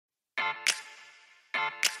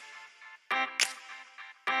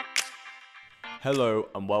Hello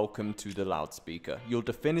and welcome to The Loudspeaker, your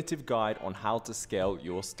definitive guide on how to scale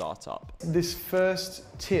your startup. This first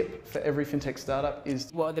tip for every fintech startup is: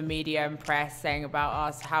 what are the media and press saying about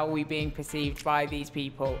us? How are we being perceived by these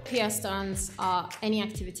people? PR stunts are any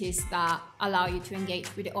activities that allow you to engage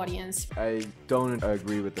with the audience. I don't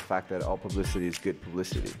agree with the fact that all publicity is good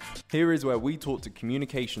publicity. Here is where we talk to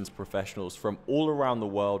communications professionals from all around the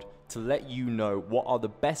world to let you know what are the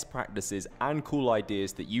best practices and cool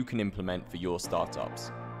ideas that you can implement for your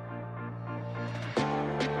startups.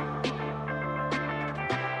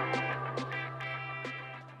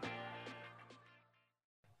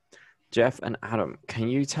 Geoff and Adam, can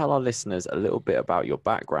you tell our listeners a little bit about your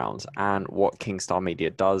backgrounds and what Kingstar Media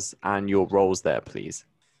does and your roles there, please?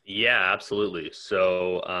 Yeah, absolutely.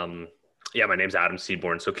 So, my name's Adam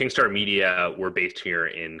Seaborn. So Kingstar Media, we're based here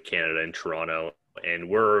in Canada, in Toronto, and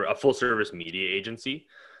we're a full service media agency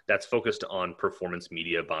that's focused on performance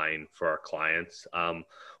media buying for our clients.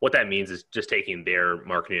 What that means is just taking their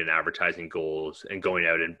marketing and advertising goals and going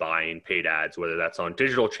out and buying paid ads, whether that's on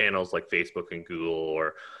digital channels like Facebook and Google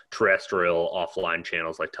or terrestrial offline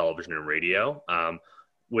channels like television and radio,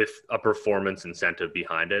 with a performance incentive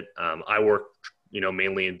behind it. I work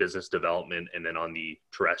mainly in business development and then on the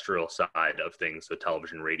terrestrial side of things, so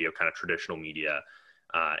television, radio, kind of traditional media,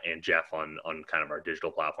 and Geoff on kind of our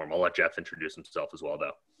digital platform. I'll let Geoff introduce himself as well,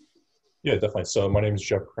 though. Yeah, definitely. So my name is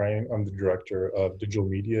Geoff Crain. I'm the director of digital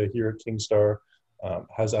media here at Kingstar.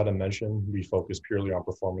 As Adam mentioned, we focus purely on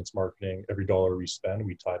performance marketing. Every dollar we spend,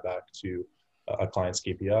 we tie back to a client's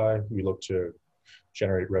KPI. We look to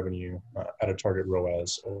generate revenue at a target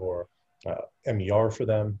ROAS or MER for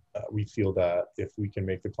them. We feel that if we can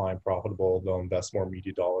make the client profitable, they'll invest more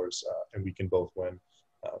media dollars and we can both win.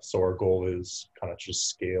 So our goal is kind of just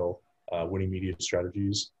scale winning media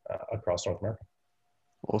strategies across North America.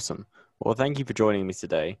 Awesome. Well, thank you for joining me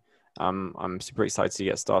today. I'm super excited to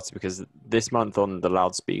get started because this month on The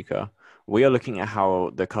Loudspeaker, we are looking at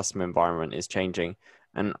how the customer environment is changing.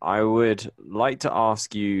 And I would like to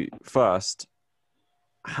ask you first,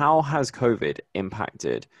 how has COVID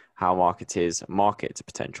impacted how marketers market to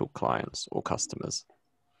potential clients or customers?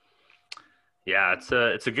 Yeah,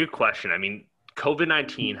 it's a good question. I mean,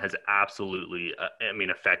 COVID-19 has absolutely,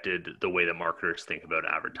 affected the way that marketers think about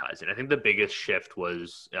advertising. I think the biggest shift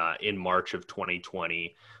was in March of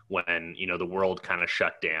 2020 when, the world kind of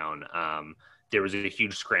shut down. There was a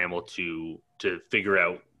huge scramble to figure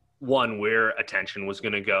out, one, where attention was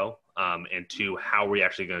going to go, and two, how we're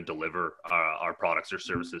actually going to deliver our products or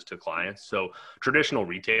services to clients. So traditional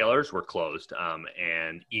retailers were closed,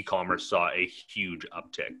 and e-commerce saw a huge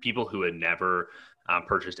uptick. People who had never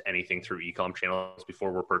purchased anything through e-com channels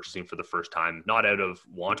before were purchasing for the first time, not out of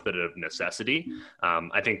want, but out of necessity.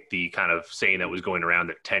 I think the kind of saying that was going around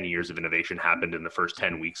that 10 years of innovation happened in the first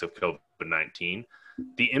 10 weeks of COVID-19.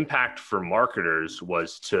 The impact for marketers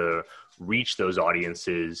was to reach those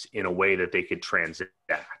audiences in a way that they could transact.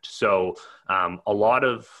 So a lot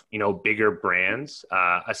of, bigger brands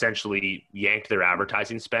essentially yanked their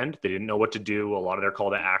advertising spend. They didn't know what to do. A lot of their call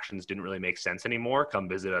to actions didn't really make sense anymore. Come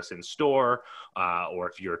visit us in store. Or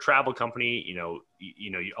if you're a travel company,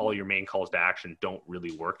 all your main calls to action don't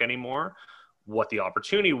really work anymore. What the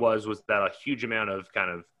opportunity was that a huge amount of kind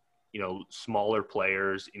of, smaller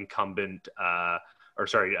players,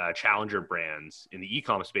 challenger brands in the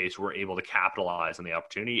e-com space were able to capitalize on the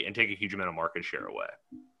opportunity and take a huge amount of market share away.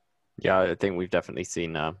 Yeah, I think we've definitely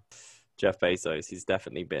seen Jeff Bezos. He's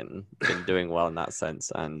definitely been doing well in that sense.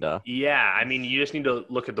 And you just need to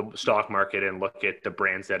look at the stock market and look at the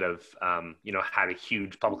brands that have, had a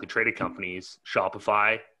huge publicly traded companies.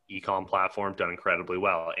 Shopify, e-com platform, done incredibly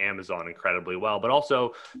well. Amazon, incredibly well. But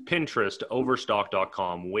also Pinterest,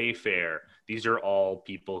 Overstock.com, Wayfair. These are all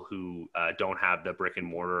people who don't have the brick and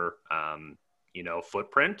mortar,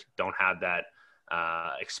 footprint, don't have that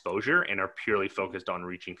exposure, and are purely focused on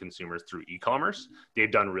reaching consumers through e-commerce.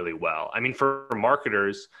 They've done really well. I mean, for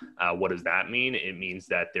marketers, what does that mean? It means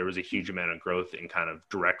that there was a huge amount of growth in kind of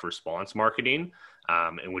direct response marketing,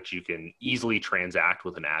 in which you can easily transact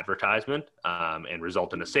with an advertisement and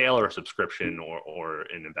result in a sale or a subscription or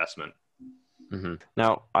an investment. Mm-hmm.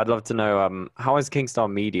 Now, I'd love to know, how has Kingstar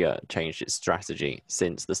Media changed its strategy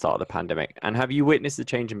since the start of the pandemic? And have you witnessed a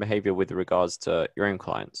change in behavior with regards to your own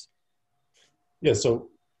clients? Yeah, so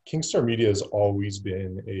Kingstar Media has always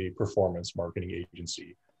been a performance marketing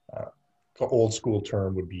agency. An old school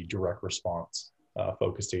term would be direct response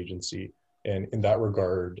focused agency. And in that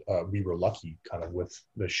regard, we were lucky kind of with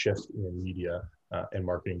the shift in media and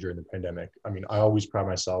marketing during the pandemic. I mean, I always pride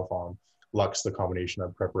myself on Lux, the combination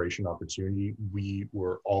of preparation opportunity. We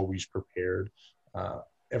were always prepared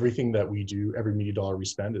everything that we do, every media dollar we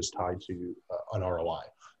spend is tied to an ROI.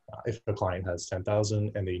 If a client has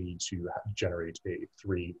 10,000 and they need to generate a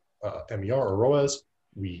 3 MER or ROAS,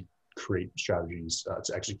 we create strategies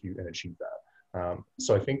to execute and achieve that.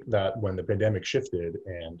 So I think that when the pandemic shifted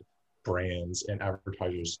and brands and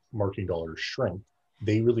advertisers' marketing dollars shrink,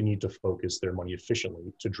 they really need to focus their money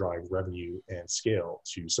efficiently to drive revenue and scale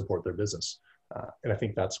to support their business. And I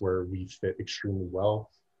think that's where we fit extremely well,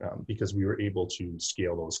 because we were able to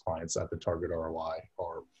scale those clients at the target ROI.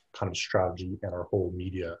 Our kind of strategy and our whole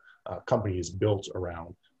media company is built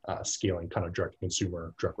around scaling kind of direct to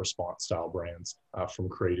consumer, direct response style brands from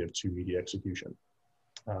creative to media execution.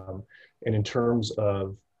 And in terms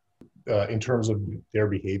of their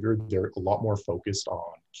behavior, they're a lot more focused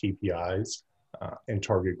on KPIs and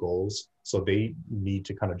target goals. So they need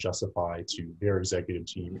to kind of justify to their executive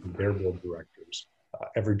team and their board of directors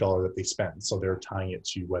every dollar that they spend. So they're tying it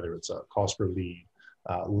to whether it's a cost per lead,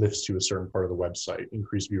 lifts to a certain part of the website,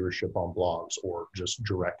 increased viewership on blogs, or just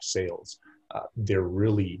direct sales. They're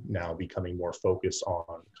really now becoming more focused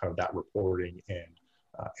on kind of that reporting and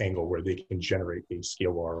angle where they can generate a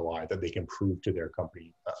scalable ROI that they can prove to their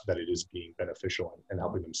company that it is being beneficial and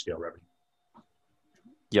helping them scale revenue.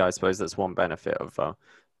 Yeah, I suppose that's one benefit of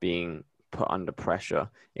being put under pressure.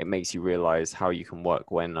 It makes you realize how you can work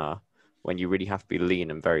when you really have to be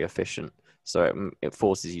lean and very efficient. So it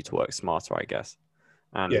forces you to work smarter, I guess.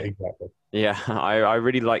 And yeah, exactly. Yeah, I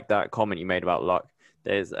really like that comment you made about luck.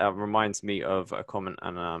 There's reminds me of a comment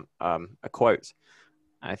and a quote.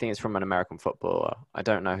 I think it's from an American footballer. I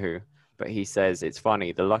don't know who, but he says it's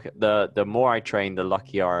funny. The more I train, the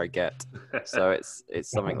luckier I get. So it's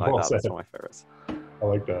something like that. That's one of my favorites. I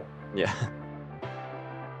like that. Yeah.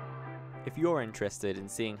 If you're interested in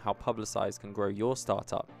seeing how Publicize can grow your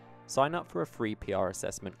startup, sign up for a free PR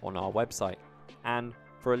assessment on our website. And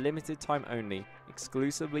for a limited time only,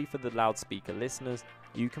 exclusively for the loudspeaker listeners,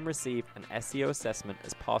 you can receive an SEO assessment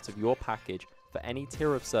as part of your package for any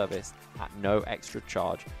tier of service at no extra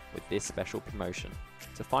charge with this special promotion.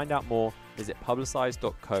 To find out more, visit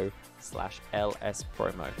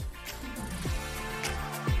publicize.co/LSpromo.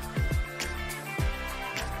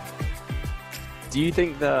 Do you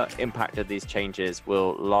think the impact of these changes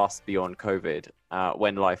will last beyond COVID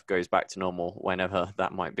when life goes back to normal, whenever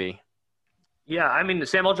that might be? Yeah, I mean,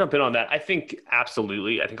 Sam, I'll jump in on that. I think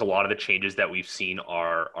absolutely. I think a lot of the changes that we've seen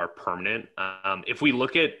are permanent. If we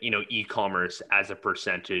look at, e-commerce as a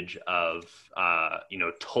percentage of,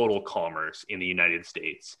 total commerce in the United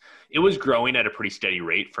States, it was growing at a pretty steady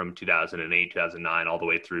rate from 2008, 2009, all the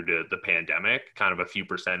way through to the pandemic, kind of a few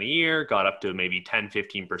percent a year, got up to maybe 10,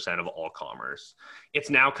 15% of all commerce. It's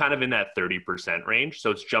now kind of in that 30% range.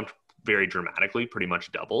 So it's jumped very dramatically, pretty much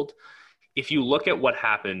doubled. If you look at what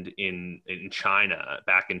happened in China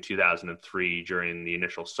back in 2003 during the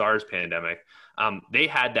initial SARS pandemic, they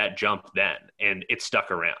had that jump then, and it stuck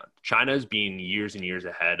around. China's been years and years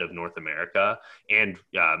ahead of North America and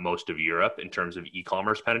most of Europe in terms of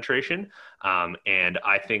e-commerce penetration. And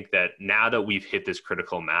I think that now that we've hit this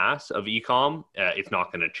critical mass of e-com, it's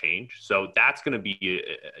not going to change. So that's going to be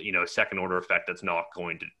a second order effect that's not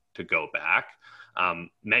going to go back.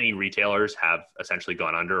 Many retailers have essentially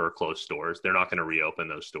gone under or closed stores. They're not going to reopen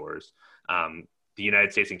those stores. The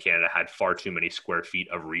United States and Canada had far too many square feet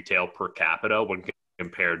of retail per capita when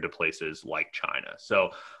compared to places like China.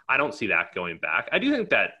 So I don't see that going back. I do think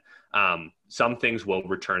that some things will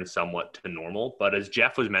return somewhat to normal, but as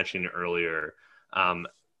Geoff was mentioning earlier,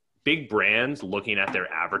 big brands looking at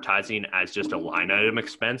their advertising as just a line item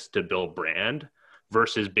expense to build brand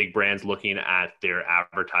versus big brands looking at their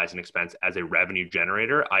advertising expense as a revenue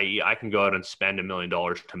generator, i.e. I can go out and spend $1 million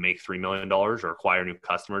to make $3 million or acquire new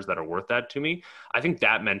customers that are worth that to me. I think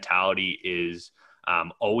that mentality is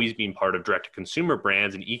always being part of direct-to-consumer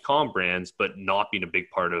brands and e-com brands, but not being a big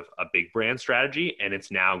part of a big brand strategy. And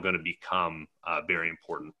it's now going to become very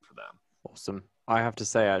important for them. Awesome. I have to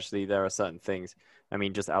say, actually, there are certain things,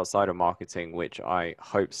 just outside of marketing, which I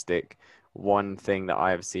hope stick. One thing that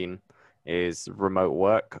I have seen is remote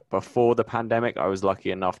work. Before the pandemic, I was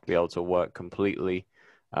lucky enough to be able to work completely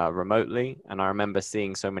remotely. And I remember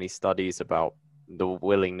seeing so many studies about the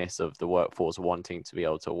willingness of the workforce wanting to be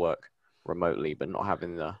able to work remotely, but not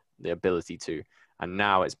having the ability to. And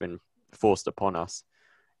now it's been forced upon us.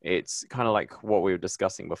 It's kind of like what we were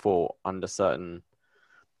discussing before. Under certain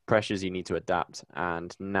pressures, you need to adapt.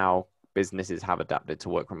 And now businesses have adapted to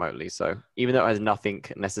work remotely. So even though it has nothing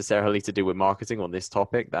necessarily to do with marketing or this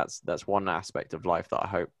topic, that's one aspect of life that I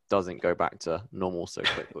hope doesn't go back to normal so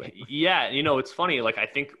quickly. Yeah, it's funny. Like, I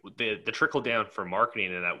think the trickle down for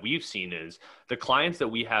marketing and that we've seen is the clients that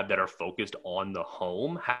we have that are focused on the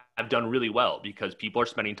home have done really well because people are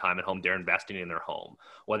spending time at home. They're investing in their home,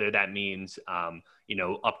 whether that means,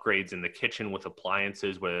 upgrades in the kitchen with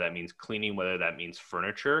appliances, whether that means cleaning, whether that means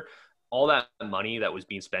furniture. All that money that was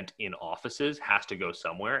being spent in offices has to go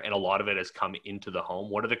somewhere. And a lot of it has come into the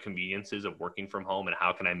home. What are the conveniences of working from home and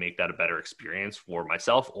how can I make that a better experience for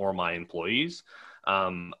myself or my employees?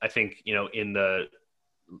 I think, in the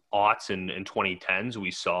aughts and 2010s,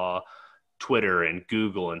 we saw Twitter and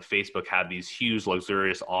Google and Facebook have these huge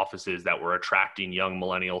luxurious offices that were attracting young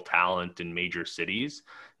millennial talent in major cities.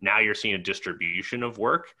 Now you're seeing a distribution of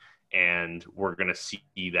work. And we're going to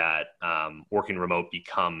see that working remote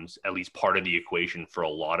becomes at least part of the equation for a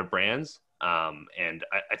lot of brands. And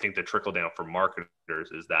I think the trickle down for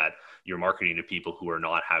marketers is that you're marketing to people who are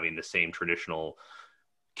not having the same traditional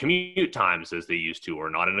commute times as they used to, or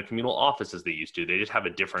not in a communal office as they used to. They just have a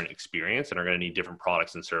different experience and are going to need different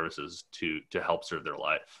products and services to help serve their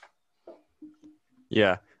life.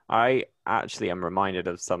 Yeah, I actually am reminded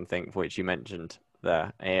of something which you mentioned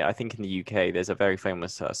there. I think in the UK, there's a very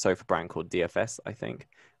famous sofa brand called DFS, I think.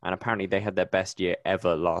 And apparently they had their best year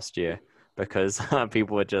ever last year because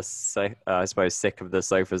people were just, I suppose, sick of the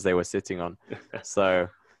sofas they were sitting on. So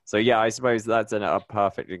yeah, I suppose that's a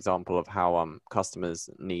perfect example of how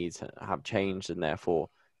customers' needs have changed, and therefore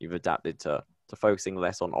you've adapted to focusing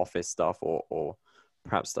less on office stuff or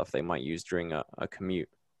perhaps stuff they might use during a commute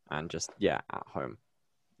and just, at home.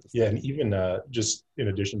 Yeah, and even just in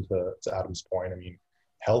addition to Adam's point, I mean,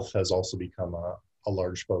 health has also become a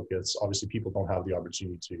large focus. Obviously, people don't have the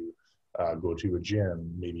opportunity to go to a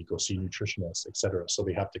gym, maybe go see nutritionists, et cetera. So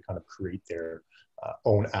they have to kind of create their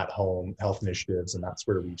own at-home health initiatives. And that's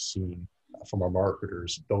where we've seen from our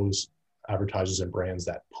marketers, those advertisers and brands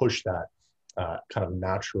that push that kind of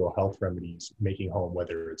natural health remedies, making home,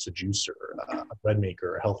 whether it's a juicer, a bread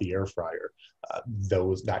maker, a healthy air fryer,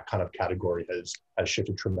 that kind of category has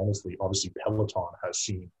shifted tremendously. Obviously, Peloton has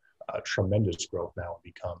seen tremendous growth now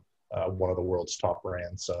and become one of the world's top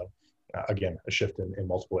brands. So again, a shift in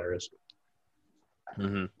multiple areas.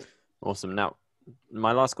 Mm-hmm. Awesome. Now,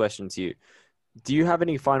 my last question to you: do you have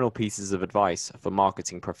any final pieces of advice for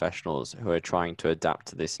marketing professionals who are trying to adapt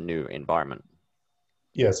to this new environment?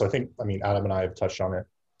 Yeah, so Adam and I have touched on it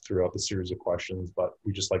throughout the series of questions, but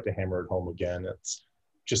we just like to hammer it home again. It's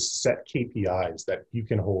just set KPIs that you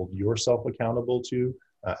can hold yourself accountable to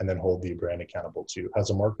and then hold the brand accountable to. As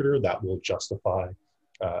a marketer, that will justify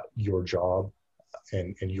your job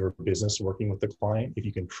and your business working with the client. If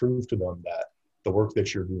you can prove to them that the work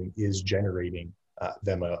that you're doing is generating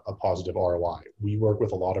them a positive ROI. We work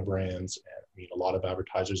with a lot of brands, and a lot of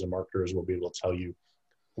advertisers and marketers will be able to tell you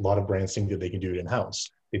a lot of brands think that they can do it in-house.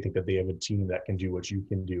 They think that they have a team that can do what you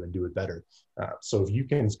can do and do it better. So if you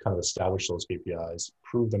can kind of establish those KPIs,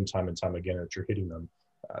 prove them time and time again that you're hitting them,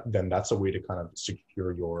 then that's a way to kind of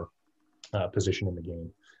secure your position in the game.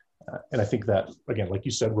 And I think that, again, like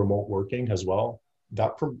you said, remote working as well,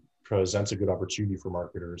 that presents a good opportunity for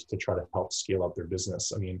marketers to try to help scale up their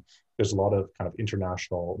business. I mean, there's a lot of kind of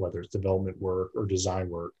international, whether it's development work or design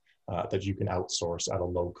work, that you can outsource at a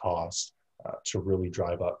low cost to really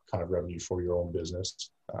drive up kind of revenue for your own business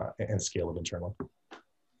and scale it internally.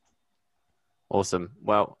 Awesome.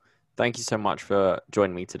 Well, thank you so much for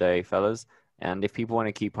joining me today, fellas. And if people want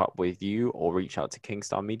to keep up with you or reach out to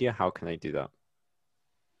Kingstar Media, how can they do that?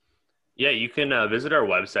 Yeah, you can visit our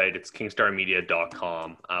website. It's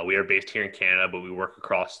kingstarmedia.com. We are based here in Canada, but we work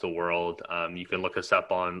across the world. You can look us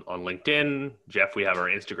up on LinkedIn. Jeff, we have our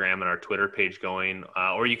Instagram and our Twitter page going,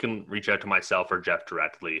 or you can reach out to myself or Jeff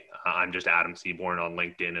directly. I'm just Adam Seaborn on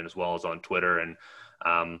LinkedIn and as well as on Twitter. And,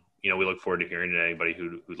 we look forward to hearing to anybody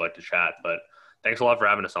who'd like to chat. But thanks a lot for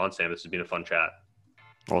having us on, Sam. This has been a fun chat.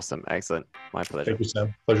 Awesome. Excellent. My pleasure. Thank you,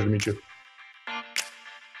 Sam. Pleasure to meet you.